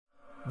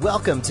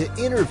Welcome to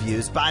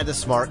Interviews by the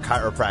Smart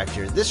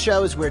Chiropractor. This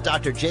show is where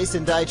Dr.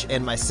 Jason Deitch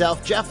and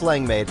myself, Jeff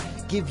Langmaid,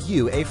 give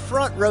you a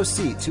front row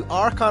seat to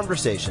our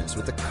conversations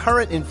with the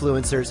current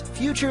influencers,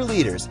 future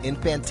leaders,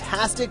 and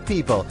fantastic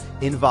people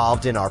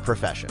involved in our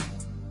profession.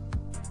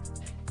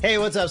 Hey,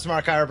 what's up,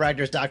 Smart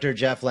Chiropractors? Dr.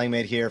 Jeff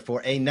Langmaid here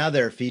for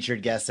another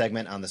featured guest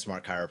segment on the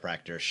Smart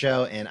Chiropractor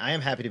Show, and I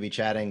am happy to be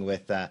chatting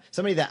with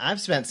somebody that I've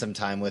spent some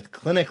time with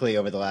clinically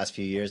over the last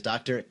few years,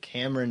 Dr.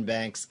 Cameron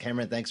Banks.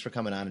 Cameron, thanks for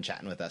coming on and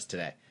chatting with us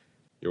today.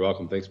 You're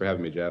welcome. Thanks for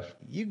having me, Jeff.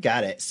 You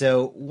got it.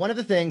 So one of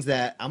the things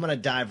that I'm going to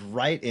dive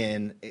right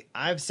in,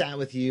 I've sat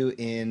with you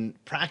in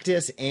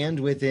practice and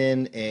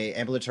within a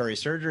ambulatory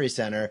surgery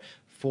center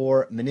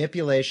for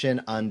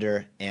manipulation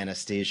under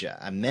anesthesia.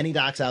 Many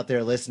docs out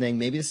there listening,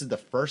 maybe this is the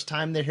first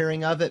time they're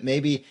hearing of it.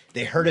 Maybe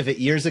they heard of it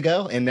years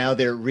ago and now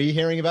they're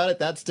rehearing about it.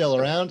 That's still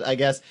around, I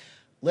guess.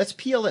 Let's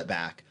peel it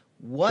back.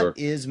 What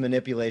is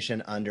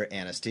manipulation under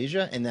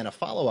anesthesia? And then a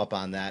follow-up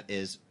on that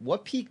is,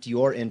 what piqued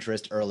your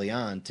interest early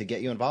on to get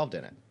you involved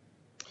in it?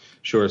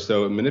 Sure.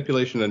 So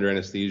manipulation under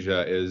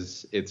anesthesia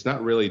it's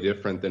not really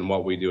different than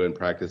what we do in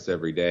practice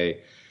every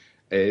day.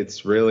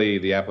 It's really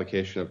the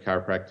application of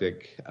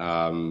chiropractic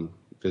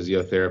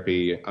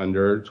physiotherapy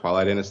under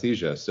twilight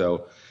anesthesia.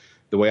 So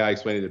the way I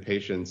explain it to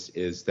patients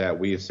is that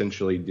we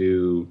essentially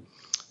do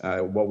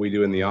what we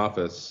do in the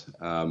office,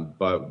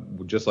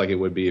 but just like it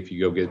would be if you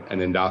go get an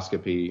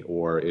endoscopy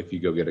or if you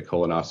go get a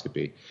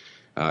colonoscopy.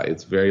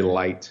 It's very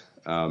light,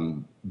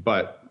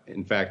 but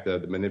in fact, the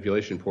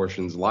manipulation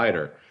portion is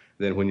lighter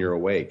than when you're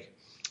awake,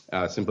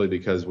 simply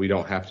because we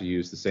don't have to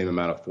use the same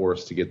amount of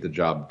force to get the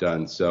job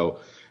done. So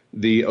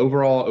the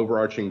overall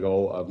overarching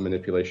goal of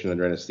manipulation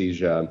under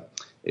anesthesia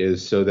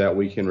is so that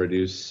we can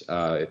reduce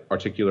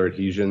articular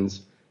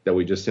adhesions that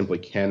we just simply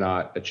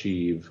cannot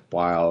achieve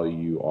while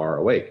you are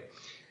awake.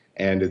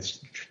 And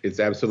it's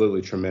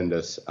absolutely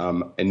tremendous.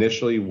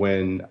 Initially,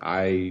 when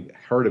I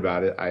heard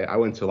about it, I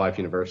went to Life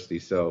University.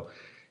 So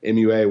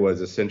MUA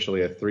was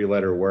essentially a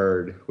 3-letter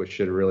word, which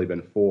should have really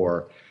been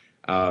 4.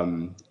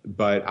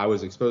 But I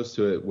was exposed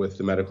to it with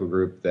the medical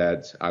group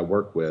that I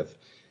work with.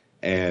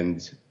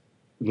 And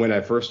when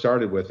I first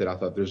started with it, I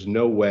thought there's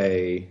no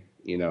way,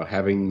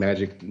 having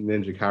magic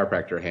ninja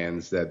chiropractor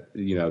hands that,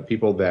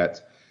 people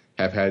that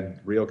have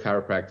had real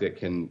chiropractic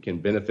can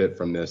benefit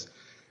from this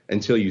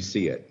until you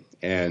see it.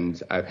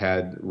 And I've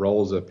had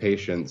roles of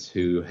patients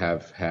who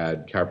have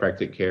had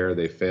chiropractic care.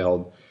 They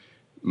failed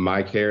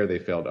my care. They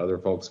failed other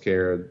folks'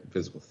 care,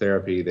 physical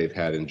therapy. They've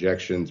had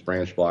injections,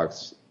 branch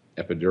blocks,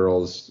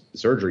 epidurals,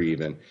 surgery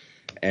even.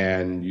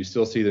 And you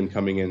still see them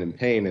coming in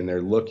pain, and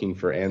they're looking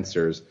for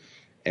answers.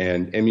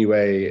 And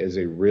MUA is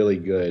a really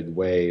good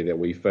way that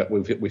we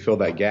fill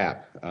that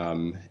gap.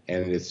 And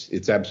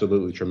it's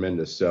absolutely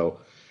tremendous. So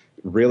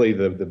really,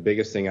 the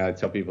biggest thing I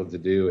tell people to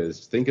do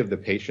is think of the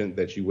patient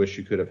that you wish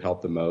you could have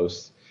helped the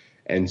most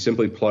and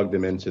simply plug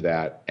them into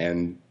that.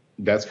 And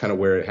that's kind of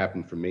where it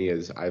happened for me.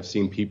 Is I've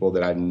seen people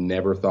that I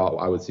never thought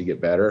I would see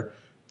get better.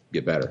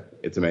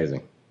 It's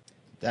amazing.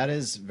 That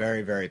is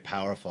very, very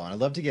powerful. And I'd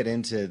love to get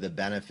into the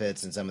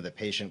benefits and some of the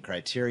patient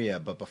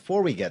criteria. But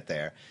before we get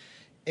there,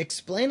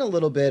 explain a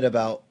little bit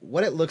about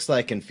what it looks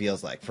like and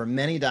feels like. For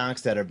many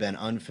docs that have been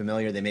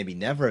unfamiliar, they maybe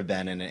never have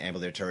been in an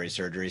ambulatory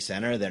surgery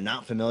center. They're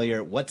not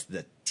familiar. What's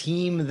the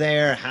team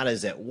there? How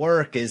does it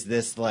work? Is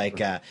this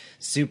like a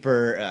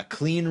super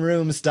clean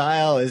room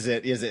style? Is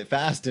it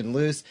fast and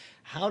loose?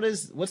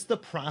 What's the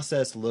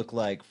process look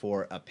like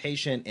for a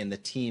patient and the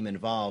team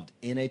involved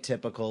in a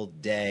typical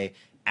day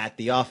at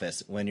the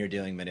office when you're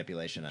doing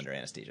manipulation under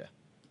anesthesia?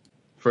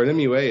 For an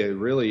MUA, it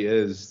really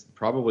is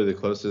probably the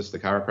closest the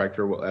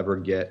chiropractor will ever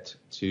get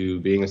to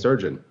being a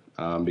surgeon,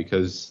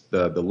 because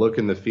the look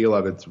and the feel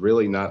of it's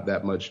really not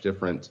that much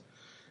different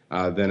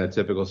than a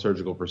typical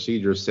surgical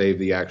procedure, save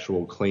the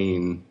actual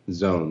clean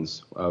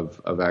zones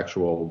of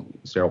actual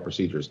sterile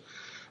procedures.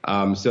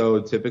 So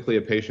typically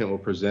a patient will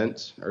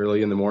present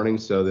early in the morning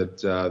so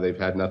that they've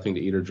had nothing to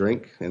eat or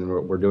drink, and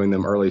we're doing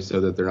them early so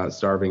that they're not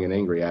starving and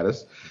angry at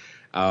us.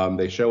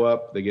 They show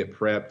up, they get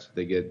prepped,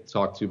 they get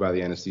talked to by the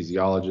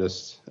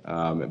anesthesiologist.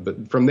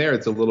 But from there,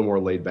 it's a little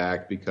more laid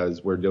back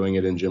because we're doing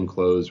it in gym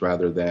clothes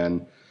rather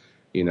than,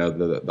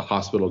 the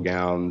hospital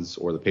gowns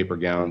or the paper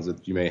gowns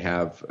that you may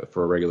have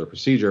for a regular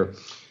procedure.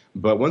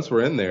 But once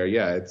we're in there,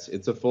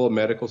 it's a full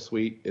medical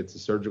suite. It's a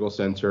surgical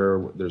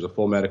center. There's a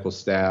full medical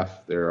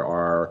staff. There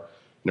are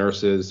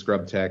nurses,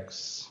 scrub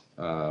techs,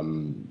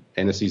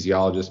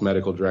 anesthesiologists,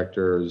 medical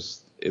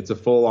directors. It's a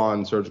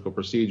full-on surgical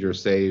procedure,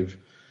 save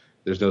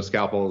there's no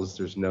scalpels,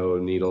 there's no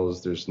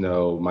needles, there's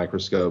no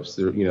microscopes,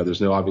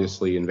 there's no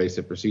obviously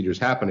invasive procedures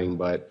happening,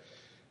 but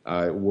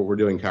we're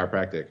doing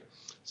chiropractic.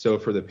 So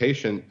for the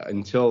patient,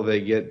 until they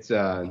get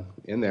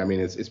in there, I mean,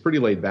 it's pretty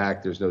laid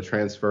back. There's no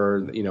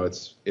transfer.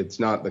 It's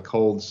not the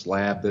cold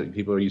slab that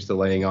people are used to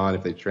laying on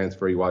if they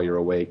transfer you while you're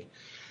awake.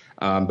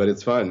 But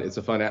it's fun. It's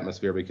a fun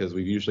atmosphere because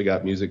we've usually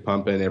got music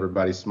pumping,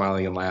 everybody's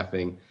smiling and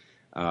laughing,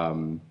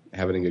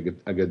 having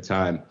a good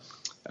time.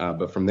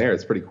 But from there,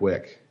 it's pretty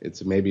quick.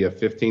 It's maybe a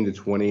 15 to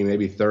 20,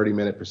 maybe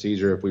 30-minute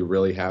procedure if we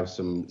really have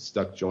some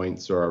stuck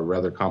joints or a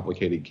rather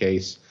complicated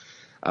case.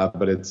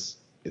 But it's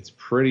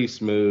pretty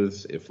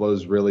smooth. It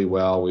flows really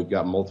well. We've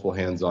got multiple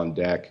hands on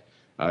deck.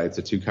 It's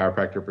a 2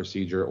 chiropractor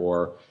procedure,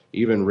 or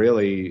even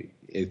really,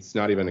 it's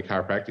not even a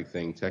chiropractic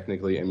thing.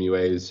 Technically,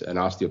 MUA is an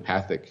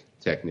osteopathic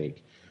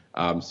technique.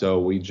 So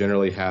we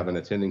generally have an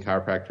attending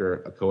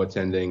chiropractor, a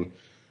co-attending.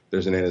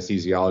 There's an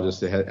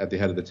anesthesiologist at the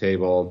head of the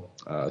table,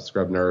 a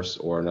scrub nurse,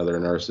 or another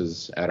nurse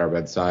is at our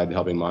bedside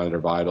helping monitor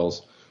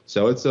vitals.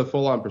 So it's a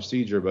full-on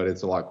procedure, but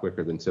it's a lot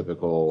quicker than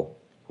typical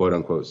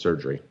quote-unquote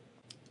surgery.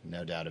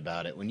 No doubt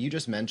about it. When you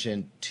just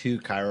mentioned 2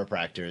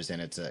 chiropractors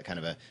and it's a kind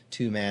of a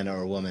 2-man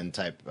or a woman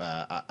type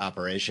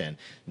operation,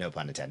 no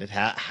pun intended,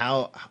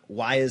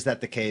 why is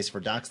that the case for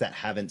docs that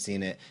haven't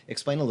seen it?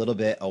 Explain a little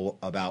bit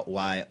about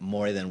why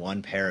more than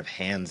one pair of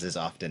hands is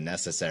often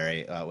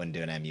necessary when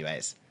doing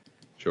MUAs.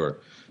 Sure.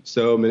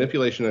 So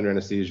manipulation under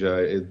anesthesia,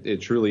 it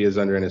truly is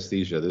under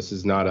anesthesia. This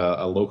is not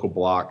a local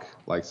block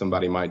like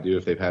somebody might do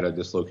if they've had a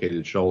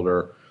dislocated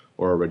shoulder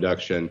or a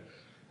reduction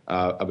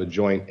of a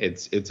joint.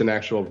 It's an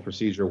actual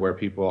procedure where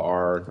people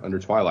are under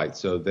twilight.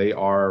 So they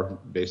are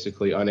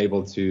basically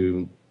unable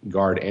to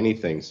guard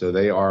anything. So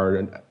they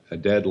are a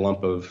dead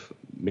lump of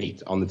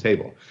meat on the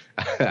table.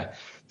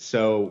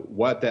 So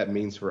what that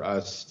means for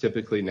us,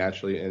 typically,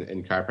 naturally,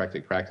 in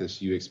chiropractic practice,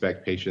 you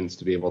expect patients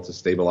to be able to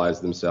stabilize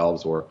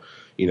themselves, or,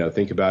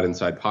 think about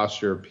inside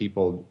posture.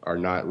 People are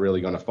not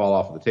really going to fall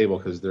off the table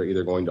because they're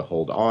either going to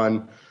hold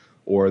on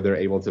or they're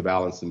able to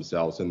balance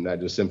themselves. And that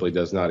just simply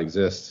does not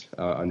exist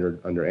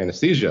under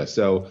anesthesia.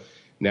 So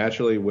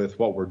naturally, with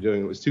what we're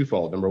doing, it was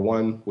twofold. Number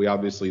one, we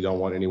obviously don't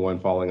want anyone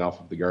falling off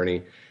of the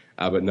gurney.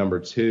 But number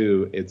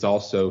two, it's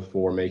also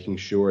for making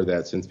sure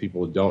that since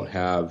people don't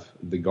have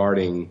the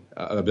guarding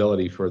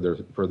ability for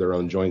their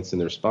own joints in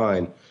their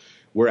spine,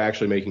 we're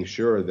actually making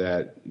sure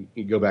that,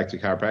 you go back to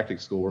chiropractic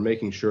school, we're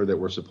making sure that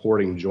we're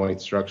supporting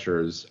joint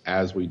structures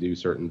as we do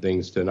certain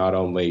things to not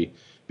only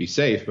be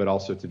safe, but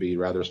also to be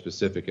rather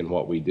specific in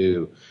what we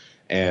do.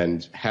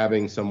 And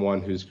having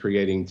someone who's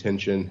creating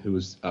tension,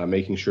 who's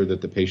making sure that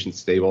the patient's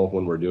stable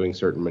when we're doing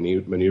certain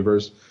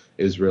maneuvers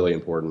is really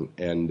important.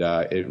 And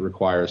it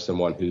requires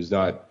someone who's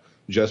not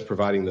just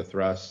providing the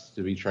thrust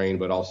to be trained,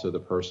 but also the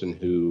person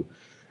who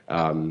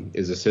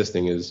is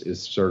assisting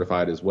is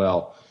certified as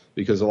well.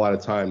 Because a lot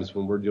of times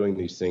when we're doing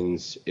these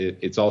things,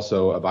 it's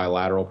also a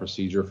bilateral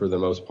procedure for the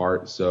most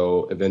part.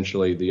 So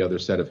eventually the other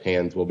set of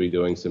hands will be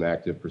doing some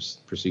active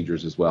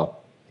procedures as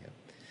well.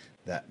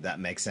 That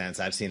makes sense.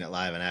 I've seen it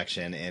live in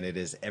action, and it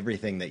is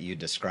everything that you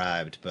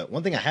described. But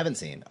one thing I haven't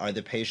seen are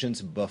the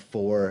patients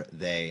before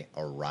they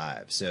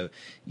arrive. So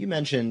you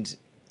mentioned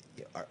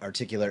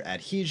articular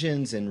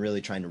adhesions and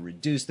really trying to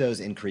reduce those,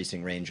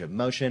 increasing range of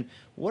motion.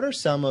 What are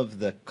some of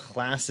the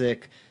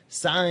classic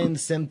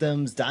signs,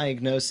 symptoms,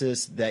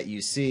 diagnosis that you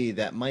see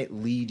that might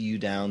lead you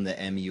down the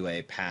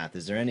MUA path?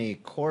 Is there any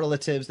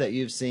correlatives that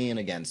you've seen?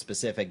 Again,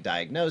 specific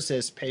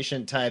diagnosis,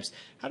 patient types.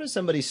 How does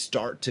somebody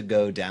start to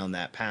go down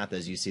that path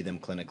as you see them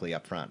clinically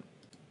up front?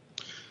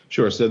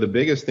 Sure. So the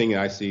biggest thing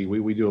I see,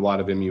 we do a lot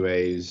of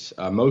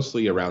MUAs,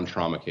 mostly around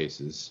trauma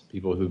cases,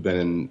 people who've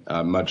been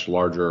in much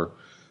larger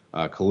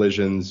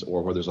collisions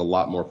or where there's a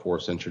lot more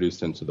force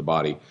introduced into the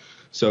body.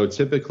 So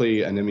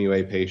typically an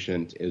MUA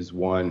patient is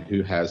one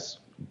who has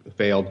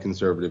failed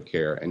conservative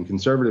care, and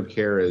conservative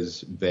care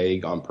is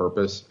vague on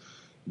purpose.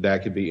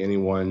 That could be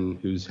anyone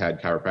who's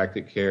had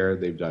chiropractic care,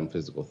 they've done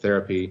physical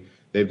therapy,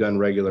 they've done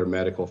regular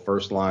medical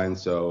first line,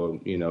 so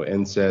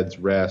NSAIDs,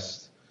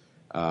 rest,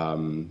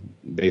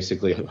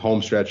 basically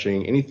home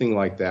stretching, anything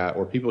like that,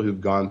 or people who've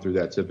gone through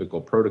that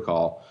typical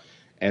protocol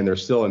and they're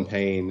still in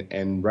pain,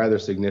 and rather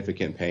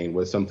significant pain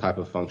with some type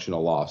of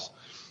functional loss.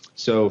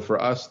 So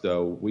for us,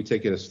 though, we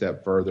take it a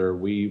step further.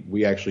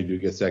 We actually do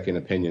get second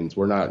opinions.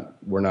 We're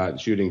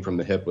not shooting from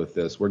the hip with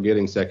this. We're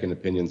getting second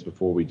opinions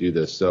before we do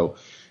this. So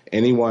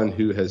anyone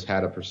who has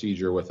had a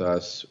procedure with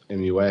us, for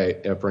an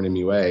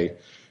MUA,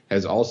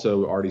 has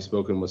also already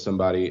spoken with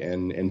somebody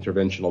in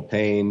interventional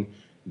pain.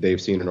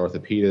 They've seen an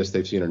orthopedist.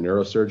 They've seen a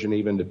neurosurgeon,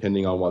 even,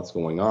 depending on what's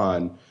going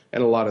on.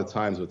 And a lot of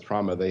times with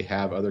trauma, they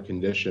have other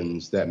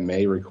conditions that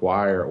may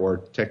require, or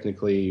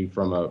technically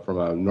from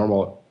a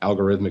normal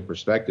algorithmic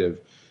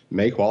perspective,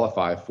 may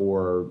qualify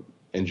for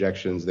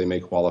injections. They may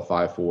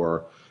qualify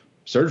for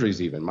surgeries,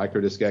 even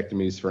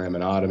microdiscectomies, for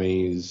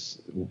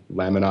aminotomies,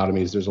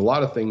 laminotomies. There's a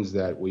lot of things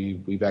that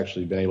we've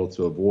actually been able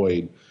to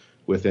avoid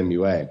with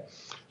MUA.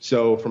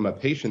 So from a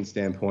patient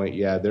standpoint,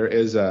 yeah, there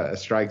is a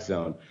strike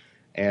zone.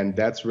 And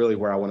that's really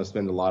where I want to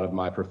spend a lot of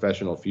my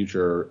professional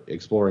future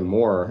exploring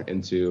more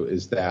into,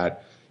 is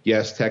that,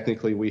 yes,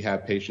 technically we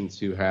have patients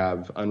who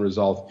have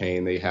unresolved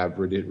pain. They have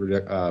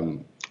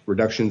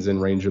reductions in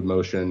range of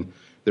motion.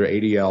 Their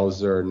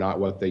ADLs are not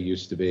what they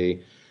used to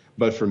be.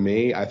 But for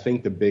me, I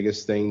think the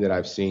biggest thing that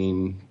I've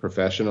seen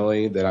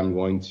professionally that I'm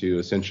going to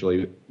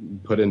essentially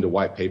put into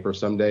white paper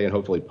someday and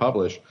hopefully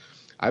publish,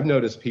 I've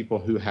noticed people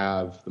who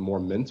have the more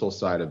mental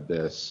side of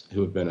this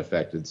who have been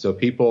affected. So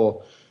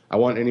people I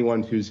want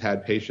anyone who's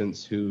had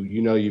patients who,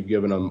 you've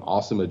given them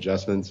awesome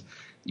adjustments,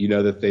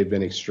 that they've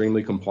been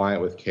extremely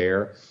compliant with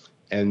care.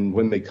 And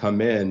when they come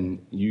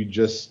in, you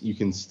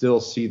can still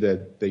see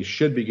that they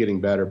should be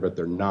getting better, but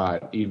they're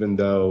not, even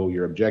though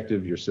your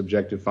objective, your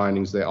subjective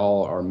findings, they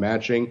all are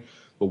matching.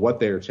 But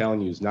what they are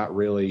telling you is not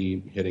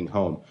really hitting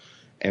home.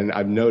 And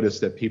I've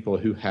noticed that people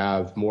who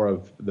have more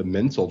of the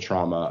mental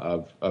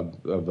trauma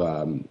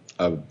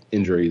of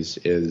injuries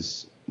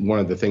is one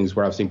of the things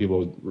where I've seen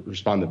people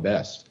respond the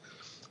best.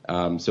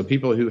 So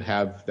people who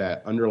have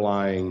that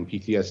underlying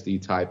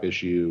PTSD type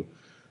issue,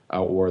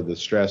 or the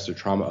stress or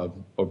trauma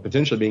of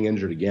potentially being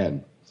injured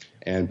again.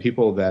 And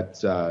people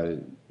that,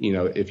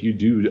 if you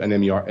do an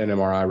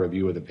MRI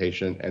review with a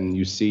patient and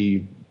you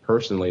see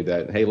personally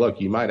that, hey, look,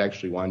 you might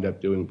actually wind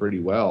up doing pretty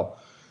well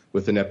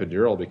with an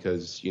epidural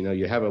because,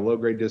 you have a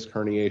low-grade disc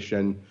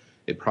herniation.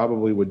 It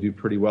probably would do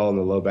pretty well in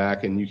the low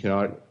back. And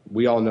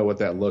we all know what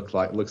that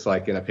looks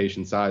like in a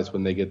patient's eyes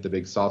when they get the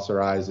big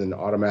saucer eyes and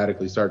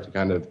automatically start to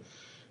kind of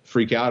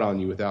freak out on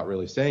you without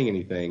really saying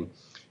anything.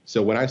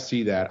 So when I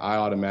see that,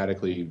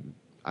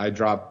 I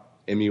drop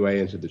MUA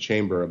into the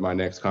chamber of my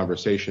next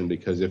conversation,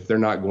 because if they're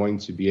not going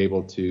to be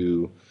able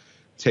to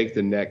take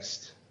the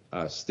next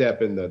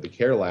step in the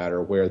care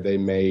ladder where they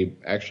may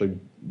actually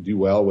do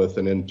well with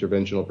an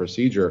interventional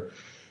procedure,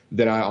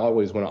 then I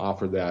always want to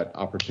offer that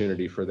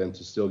opportunity for them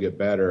to still get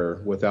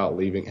better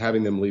without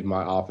having them leave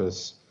my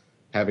office,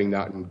 having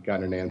not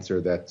gotten an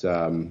answer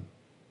that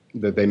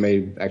they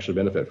may actually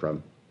benefit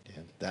from.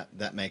 Yeah,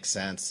 that makes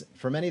sense.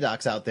 For many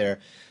docs out there,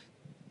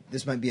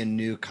 this might be a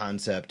new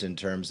concept in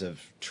terms of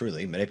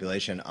truly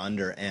manipulation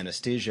under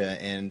anesthesia.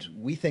 And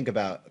we think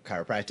about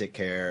chiropractic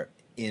care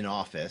in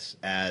office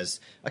as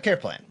a care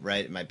plan,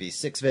 right? It might be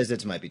 6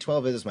 visits, it might be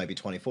 12 visits, it might be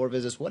 24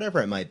 visits,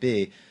 whatever it might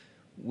be.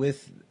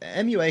 With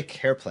MUA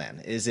care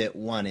plan, is it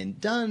one and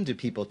done? Do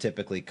people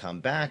typically come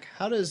back?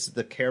 How does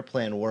the care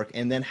plan work?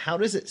 And then how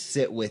does it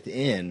sit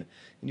within,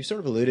 and you sort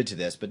of alluded to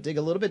this, but dig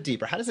a little bit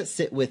deeper, how does it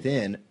sit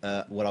within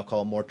what I'll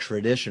call a more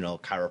traditional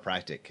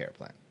chiropractic care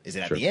plan? Is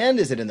it at the end?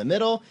 Is it in the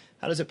middle?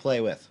 How does it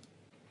play with?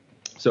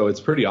 So it's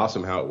pretty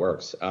awesome how it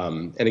works.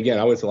 And again,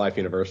 I went to Life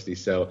University.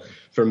 So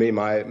for me,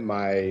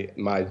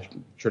 my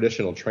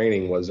traditional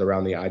training was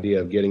around the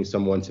idea of getting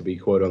someone to be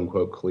quote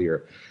unquote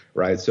clear,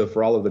 right? So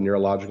for all of the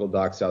neurological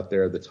docs out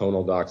there, the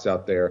tonal docs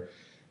out there,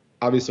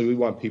 obviously we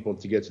want people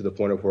to get to the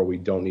point of where we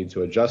don't need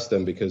to adjust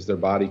them because their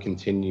body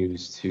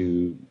continues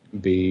to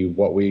be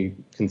what we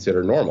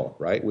consider normal,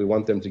 right? We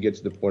want them to get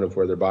to the point of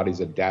where their body's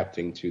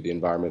adapting to the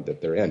environment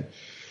that they're in.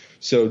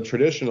 So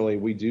traditionally,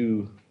 we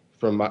do,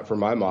 from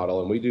my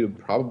model, and we do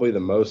probably the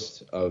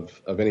most of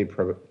any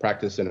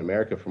practice in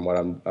America from what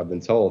I've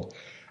been told.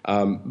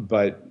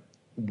 But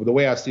the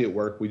way I see it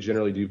work, we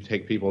generally do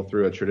take people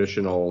through a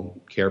traditional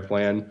care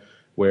plan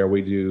where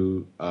we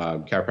do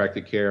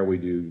chiropractic care, we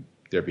do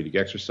therapeutic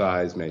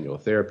exercise, manual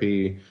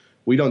therapy.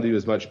 We don't do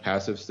as much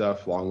passive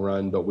stuff long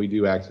run, but we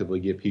do actively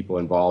get people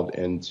involved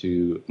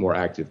into more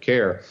active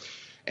care.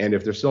 And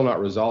if they're still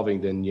not resolving,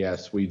 then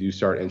yes, we do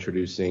start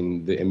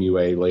introducing the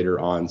MUA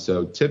later on.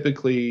 So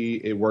typically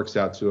it works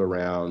out to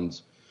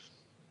around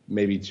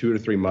maybe 2 to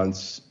 3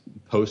 months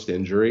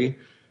post-injury,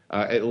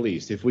 at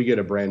least, if we get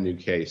a brand new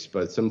case.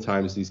 But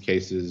sometimes these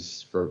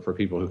cases for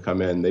people who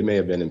come in, they may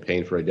have been in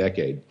pain for a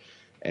decade,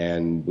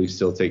 and we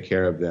still take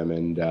care of them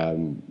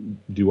and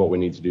do what we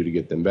need to do to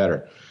get them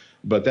better.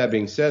 But that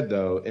being said,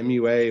 though,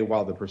 MUA,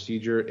 while the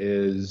procedure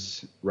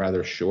is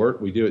rather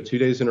short, we do it 2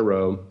 days in a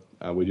row.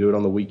 We do it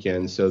on the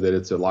weekend so that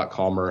it's a lot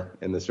calmer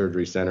in the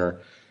surgery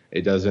center.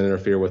 It doesn't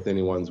interfere with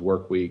anyone's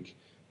work week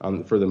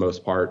for the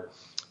most part.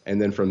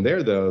 And then from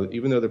there, though,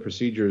 even though the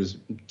procedure is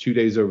 2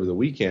 days over the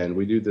weekend,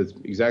 we do the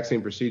exact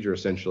same procedure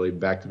essentially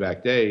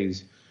back-to-back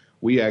days.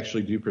 We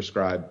actually do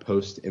prescribe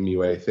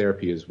post-MUA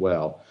therapy as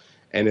well.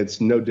 And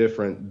it's no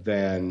different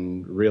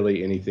than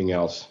really anything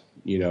else.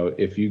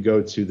 If you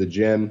go to the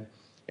gym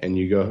and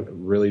you go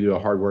really do a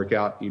hard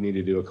workout, you need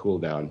to do a cool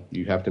down.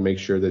 You have to make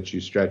sure that you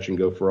stretch and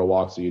go for a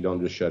walk so you don't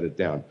just shut it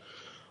down.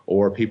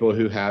 Or people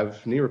who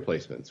have knee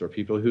replacements or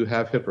people who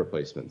have hip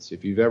replacements.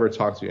 If you've ever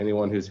talked to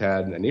anyone who's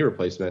had a knee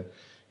replacement,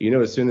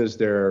 as soon as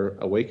they're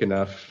awake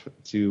enough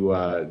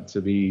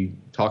to be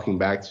talking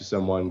back to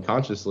someone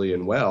consciously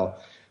and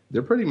well,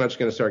 they're pretty much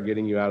going to start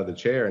getting you out of the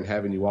chair and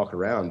having you walk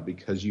around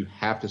because you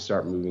have to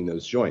start moving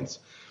those joints.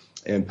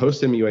 And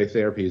post-MUA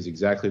therapy is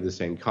exactly the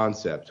same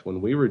concept.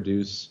 When we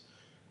reduce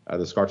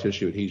the scar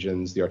tissue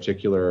adhesions, the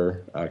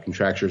articular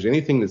contractures,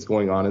 anything that's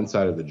going on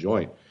inside of the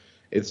joint,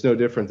 it's no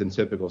different than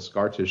typical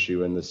scar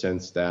tissue in the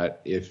sense that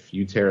if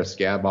you tear a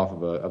scab off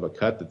of a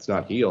cut that's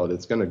not healed,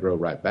 it's going to grow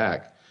right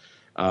back.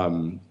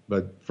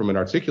 But from an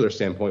articular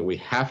standpoint, we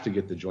have to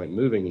get the joint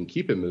moving and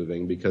keep it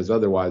moving because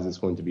otherwise it's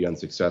going to be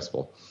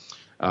unsuccessful.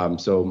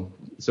 So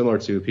similar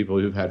to people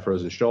who've had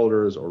frozen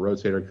shoulders or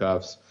rotator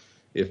cuffs,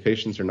 if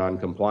patients are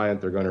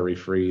non-compliant, they're going to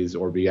refreeze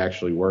or be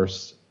actually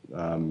worse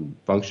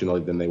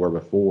functionally than they were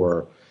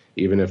before,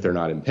 even if they're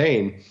not in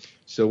pain.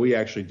 So we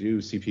actually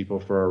do see people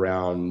for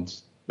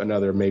around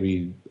another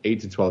maybe 8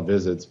 to 12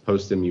 visits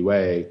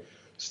post-MUA,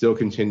 still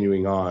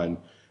continuing on.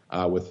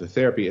 with the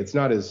therapy. It's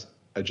not as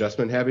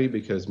adjustment heavy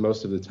because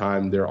most of the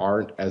time there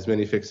aren't as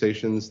many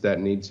fixations that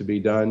need to be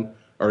done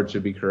or to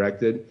be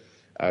corrected.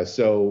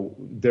 So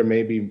there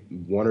may be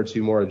one or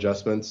two more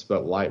adjustments,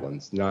 but light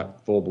ones,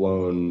 not full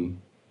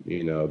blown,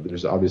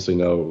 there's obviously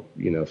no,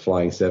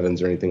 flying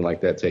sevens or anything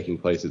like that taking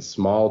place. It's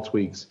small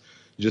tweaks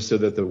just so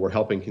that we're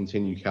helping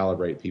continue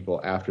calibrate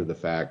people after the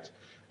fact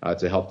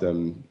to help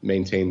them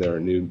maintain their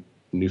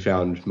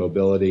newfound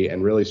mobility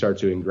and really start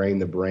to ingrain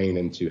the brain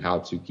into how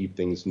to keep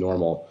things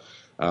normal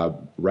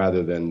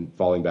rather than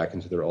falling back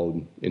into their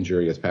old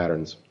injurious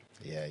patterns.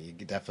 Yeah, you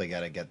definitely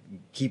got to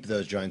keep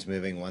those joints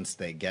moving once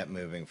they get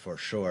moving, for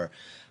sure.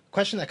 A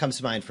question that comes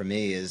to mind for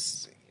me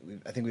is,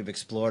 I think we've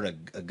explored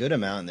a good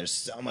amount, and there's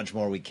so much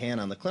more we can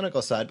on the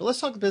clinical side, but let's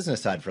talk the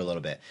business side for a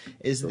little bit.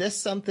 Is this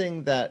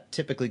something that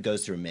typically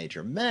goes through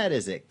major med?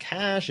 Is it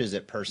cash? Is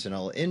it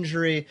personal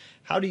injury?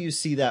 How do you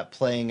see that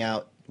playing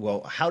out?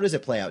 Well, how does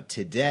it play out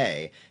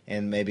today?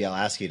 And maybe I'll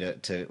ask you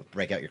to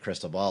break out your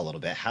crystal ball a little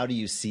bit. How do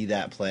you see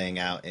that playing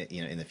out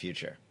in the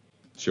future?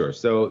 Sure.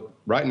 So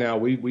right now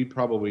we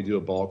probably do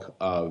a bulk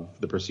of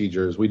the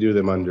procedures. We do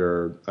them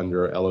under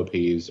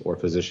LOPs or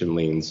physician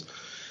liens,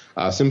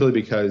 simply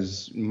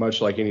because much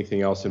like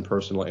anything else in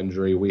personal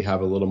injury, we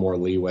have a little more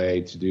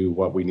leeway to do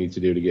what we need to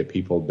do to get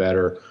people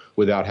better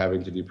without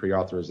having to do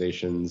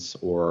pre-authorizations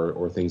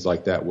or things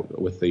like that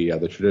with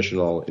the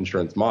traditional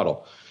insurance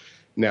model.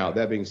 Now,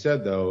 that being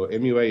said, though,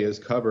 MUA is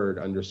covered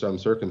under some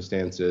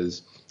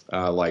circumstances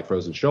like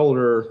frozen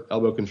shoulder,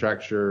 elbow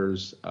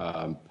contractures,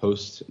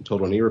 post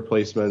total knee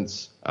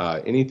replacements,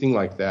 anything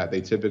like that. They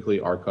typically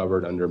are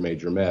covered under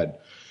major med.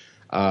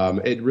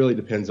 It really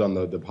depends on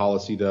the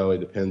policy, though. It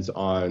depends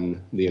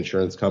on the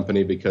insurance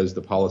company because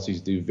the policies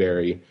do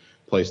vary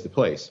place to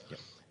place. Yep.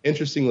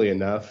 Interestingly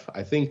enough,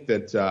 I think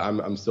that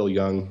I'm still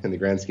young in the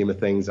grand scheme of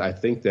things. I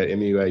think that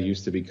MUA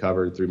used to be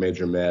covered through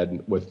major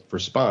med for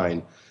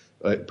spine,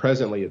 but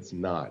presently it's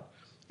not.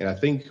 And I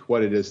think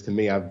what it is to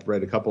me, I've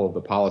read a couple of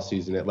the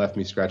policies and it left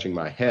me scratching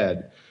my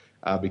head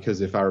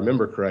because if I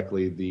remember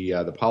correctly,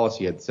 the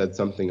policy had said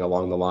something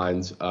along the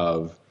lines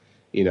of,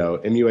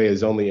 MUA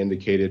is only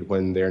indicated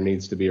when there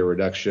needs to be a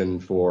reduction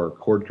for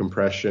cord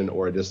compression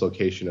or a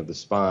dislocation of the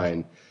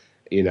spine,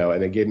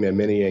 and it gave me a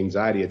mini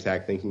anxiety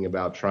attack thinking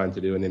about trying to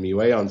do an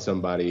MUA on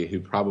somebody who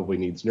probably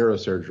needs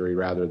neurosurgery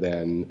rather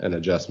than an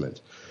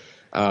adjustment.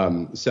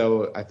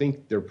 So I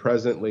think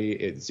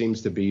it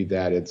seems to be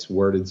that it's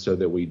worded so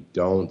that we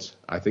don't.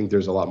 I think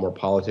there's a lot more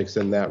politics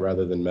in that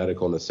rather than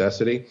medical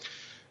necessity.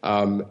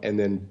 And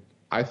then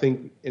I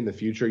think in the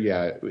future,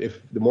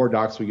 if the more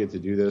docs we get to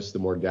do this, the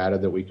more data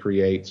that we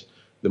create,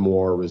 the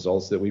more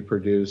results that we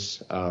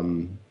produce,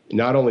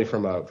 not only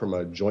from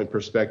a joint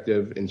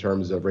perspective in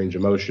terms of range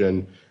of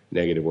motion,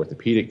 negative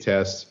orthopedic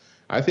tests.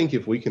 I think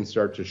if we can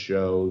start to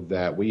show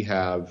that we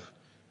have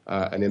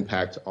an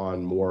impact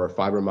on more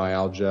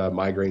fibromyalgia,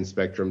 migraine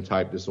spectrum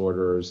type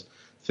disorders,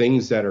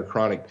 things that are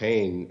chronic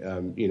pain.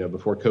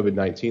 Before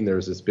COVID-19, there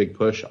was this big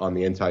push on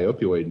the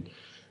anti-opioid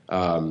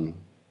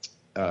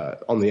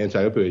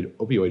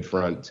opioid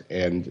front,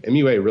 and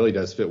MUA really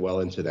does fit well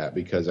into that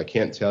because I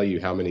can't tell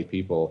you how many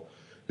people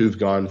who've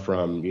gone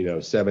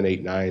from 7,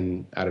 8,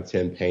 9 out of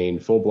 10 pain,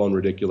 full-blown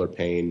radicular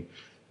pain,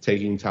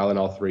 taking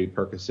Tylenol 3,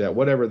 Percocet,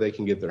 whatever they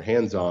can get their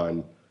hands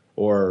on.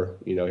 Or,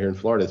 here in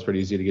Florida, it's pretty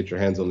easy to get your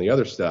hands on the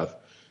other stuff.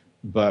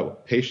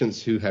 But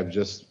patients who have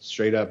just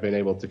straight up been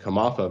able to come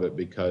off of it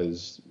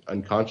because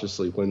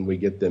unconsciously when we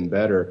get them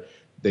better,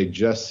 they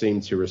just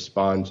seem to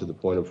respond to the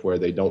point of where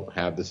they don't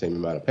have the same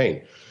amount of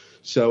pain.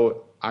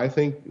 So I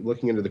think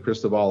looking into the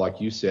crystal ball,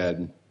 like you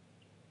said,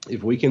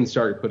 if we can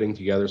start putting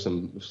together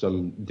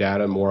some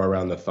data more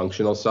around the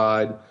functional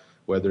side,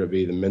 whether it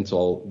be the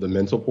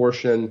mental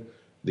portion,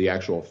 the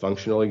actual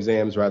functional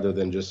exams rather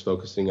than just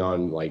focusing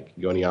on like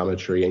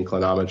goniometry,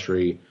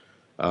 inclinometry.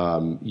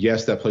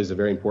 Yes, that plays a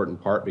very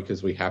important part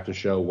because we have to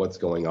show what's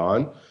going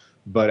on.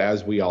 But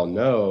as we all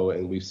know,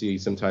 and we see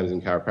sometimes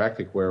in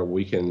chiropractic where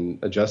we can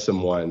adjust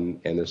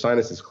someone and their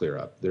sinuses clear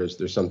up,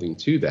 there's something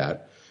to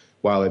that.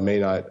 While it may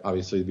not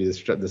obviously be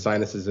the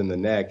sinuses in the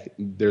neck,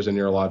 there's a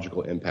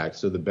neurological impact.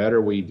 So the better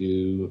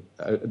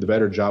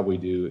job we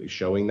do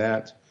showing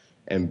that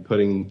and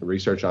putting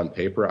research on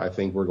paper, I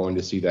think we're going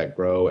to see that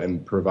grow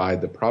and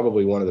provide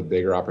probably one of the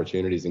bigger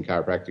opportunities in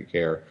chiropractic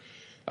care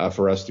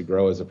for us to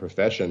grow as a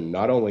profession,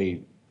 not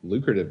only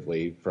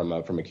lucratively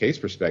from a case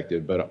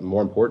perspective, but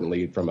more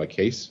importantly from a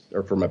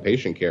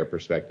patient care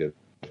perspective,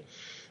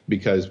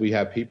 because we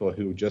have people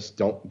who just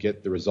don't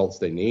get the results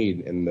they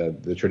need in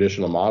the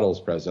traditional models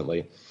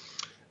presently.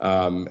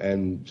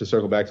 And to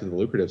circle back to the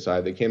lucrative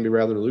side, they can be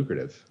rather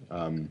lucrative.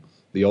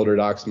 The older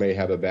docs may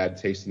have a bad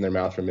taste in their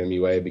mouth from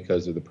MUA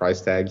because of the price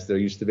tags there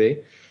used to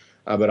be.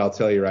 But I'll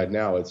tell you right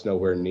now, it's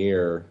nowhere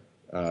near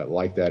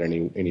like that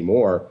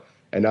anymore.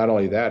 And not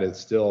only that, it's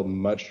still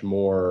much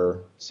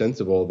more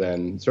sensible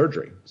than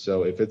surgery.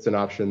 So if it's an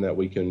option that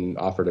we can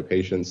offer to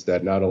patients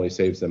that not only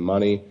saves them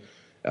money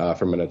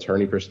from an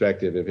attorney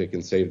perspective, if it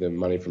can save them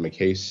money from a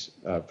case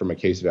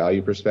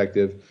value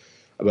perspective,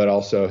 but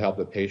also help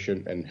the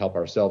patient and help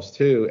ourselves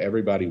too,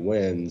 everybody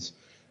wins.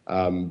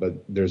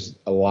 but there's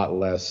a lot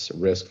less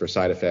risk for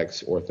side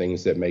effects or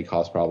things that may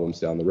cause problems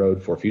down the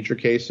road for future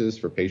cases,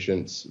 for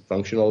patients'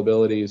 functional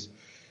abilities,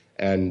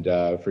 and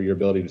for your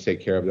ability to take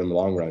care of them in the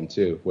long run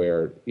too,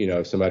 where,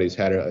 if somebody's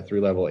had a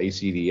 3-level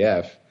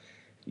ACDF,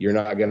 you're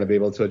not going to be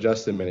able to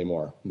adjust them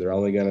anymore. They're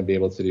only going to be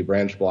able to do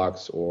branch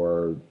blocks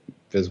or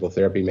physical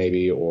therapy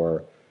maybe,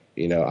 or,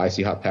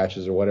 icy hot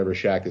patches or whatever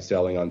Shaq is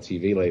selling on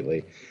TV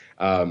lately.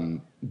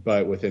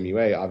 But with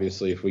MUA,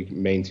 obviously, if we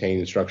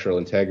maintain structural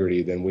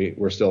integrity, then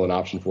we're still an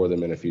option for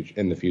them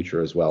in the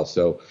future as well.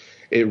 So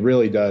it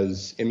really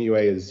does.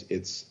 MUA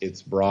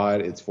it's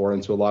broad, it's foreign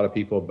to a lot of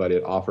people, but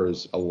it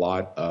offers a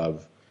lot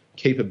of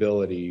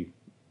capability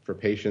for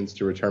patients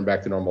to return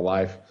back to normal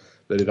life.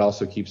 But it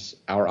also keeps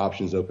our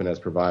options open as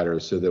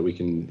providers so that we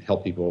can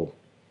help people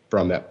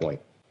from that point.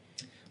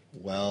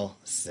 Well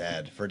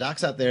said. For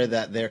docs out there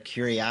that their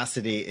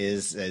curiosity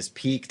is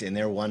piqued and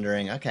they're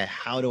wondering, okay,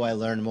 how do I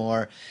learn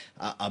more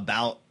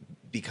about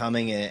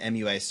becoming an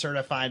MUA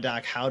certified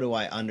doc? How do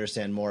I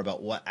understand more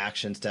about what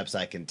action steps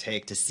I can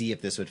take to see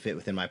if this would fit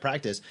within my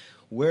practice?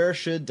 Where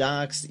should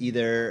docs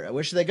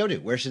where should they go to?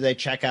 Where should they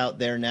check out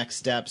their next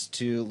steps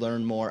to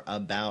learn more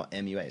about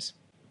MUAs?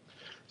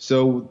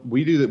 So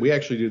we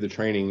actually do the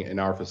training in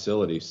our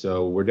facility.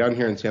 So we're down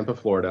here in Tampa,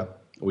 Florida.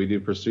 We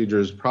do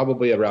procedures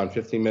probably around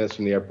 15 minutes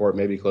from the airport,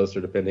 maybe closer,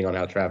 depending on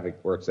how traffic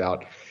works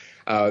out.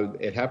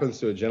 It happens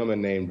to a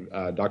gentleman named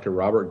Dr.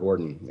 Robert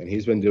Gordon, and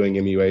he's been doing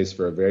MUAs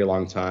for a very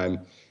long time.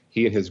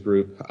 He and his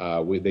group,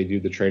 they do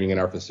the training in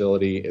our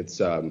facility.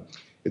 It's a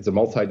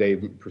multi-day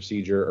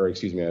procedure, or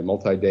excuse me, a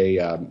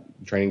multi-day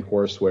training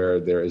course where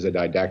there is a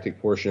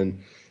didactic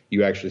portion.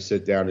 You actually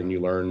sit down and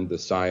you learn the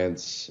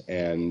science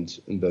and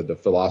the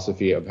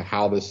philosophy of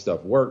how this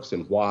stuff works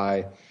and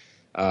why.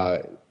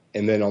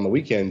 And then on the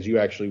weekends, you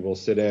actually will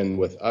sit in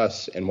with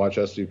us and watch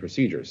us do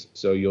procedures.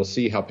 So you'll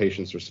see how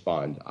patients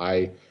respond.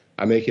 I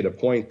make it a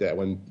point that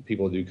when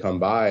people do come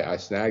by, I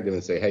snag them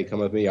and say, hey, come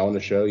with me. I want to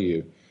show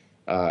you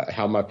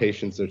how my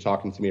patients are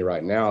talking to me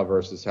right now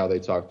versus how they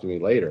talk to me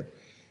later.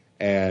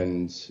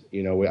 And,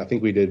 I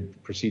think we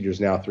did procedures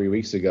now 3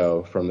 weeks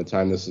ago from the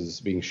time this is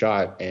being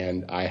shot.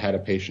 And I had a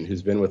patient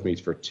who's been with me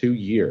for 2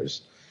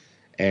 years,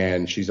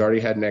 and she's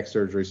already had neck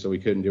surgery, so we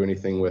couldn't do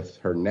anything with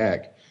her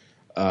neck.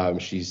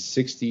 She's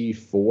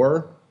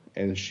 64,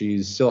 and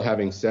she's still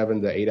having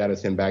 7 to 8 out of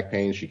 10 back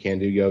pain. She can't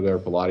do yoga or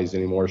Pilates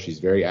anymore. She's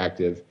very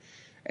active.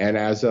 And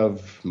as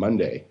of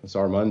Monday, it's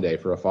our Monday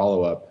for a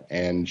follow-up,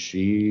 and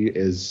she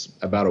is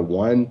about a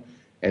 1,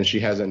 and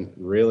she hasn't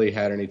really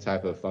had any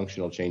type of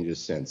functional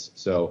changes since.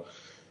 So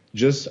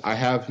I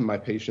have my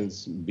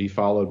patients be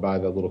followed by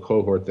the little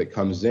cohort that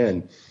comes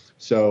in.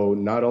 So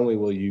not only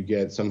will you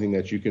get something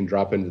that you can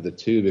drop into the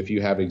tube if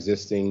you have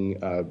existing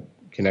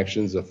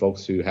connections of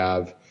folks who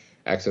have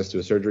access to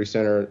a surgery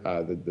center,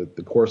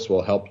 the course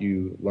will help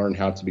you learn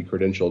how to be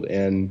credentialed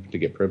in, to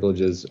get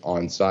privileges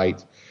on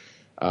site,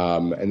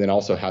 and then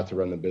also how to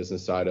run the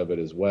business side of it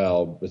as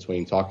well,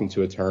 between talking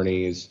to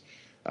attorneys,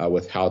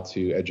 with how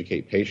to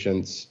educate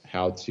patients,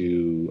 how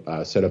to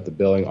set up the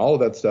billing. All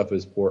of that stuff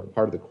is part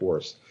of the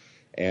course.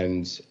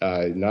 And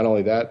not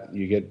only that,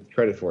 you get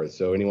credit for it.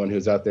 So anyone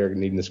who's out there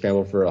needing to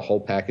scramble for a whole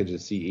package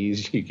of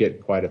CEs, you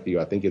get quite a few.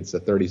 I think it's a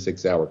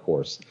 36-hour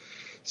course.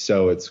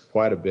 So it's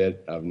quite a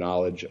bit of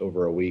knowledge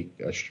over a week,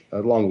 a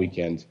long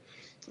weekend.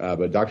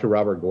 But Dr.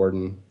 Robert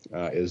Gordon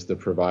is the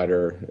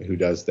provider who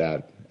does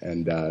that.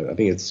 And I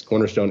think it's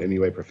Cornerstone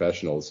MUA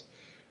Professionals.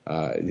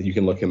 You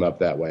can look him up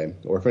that way.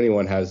 Or if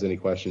anyone has any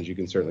questions, you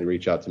can certainly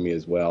reach out to me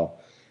as well.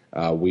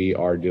 We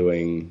are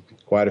doing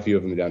quite a few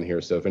of them down here.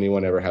 So if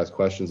anyone ever has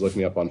questions, look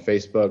me up on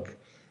Facebook.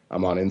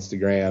 I'm on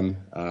Instagram.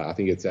 I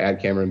think it's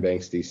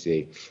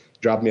 @CameronBanksDC.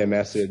 Drop me a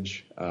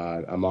message.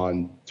 I'm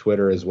on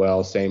Twitter as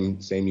well, same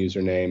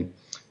username.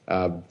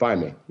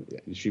 Find me.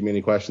 Shoot me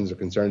any questions or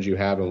concerns you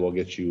have, and we'll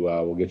get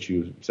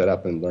you set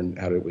up and learn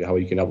how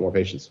you can help more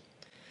patients.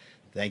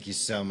 Thank you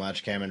so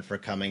much, Cameron, for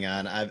coming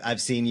on.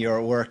 I've seen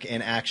your work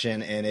in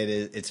action, and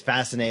it's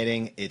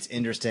fascinating, it's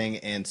interesting,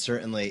 and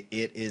certainly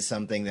it is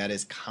something that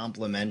is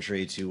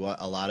complementary to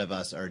what a lot of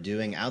us are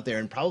doing out there,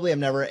 and probably have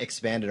never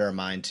expanded our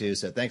mind to.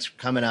 So thanks for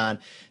coming on,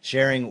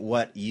 sharing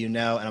what you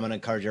know, and I'm going to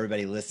encourage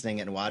everybody listening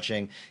and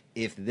watching,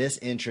 if this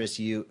interests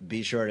you,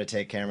 be sure to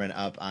take Cameron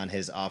up on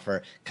his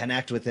offer,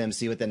 connect with him,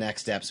 see what the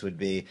next steps would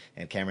be.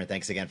 And Cameron,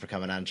 thanks again for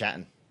coming on and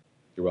chatting.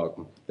 You're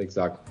welcome. Thanks,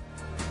 Doc.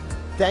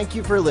 Thank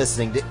you for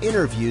listening to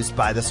Interviews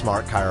by the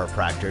Smart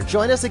Chiropractor.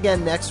 Join us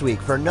again next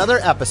week for another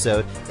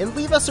episode, and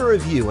leave us a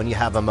review when you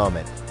have a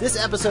moment. This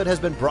episode has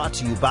been brought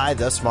to you by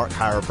the Smart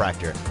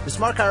Chiropractor. The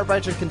Smart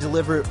Chiropractor can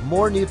deliver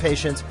more new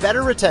patients,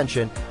 better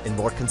retention, and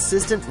more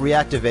consistent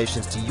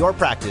reactivations to your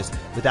practice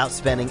without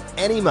spending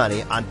any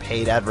money on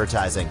paid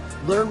advertising.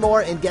 Learn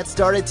more and get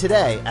started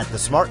today at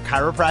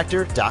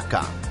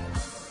thesmartchiropractor.com.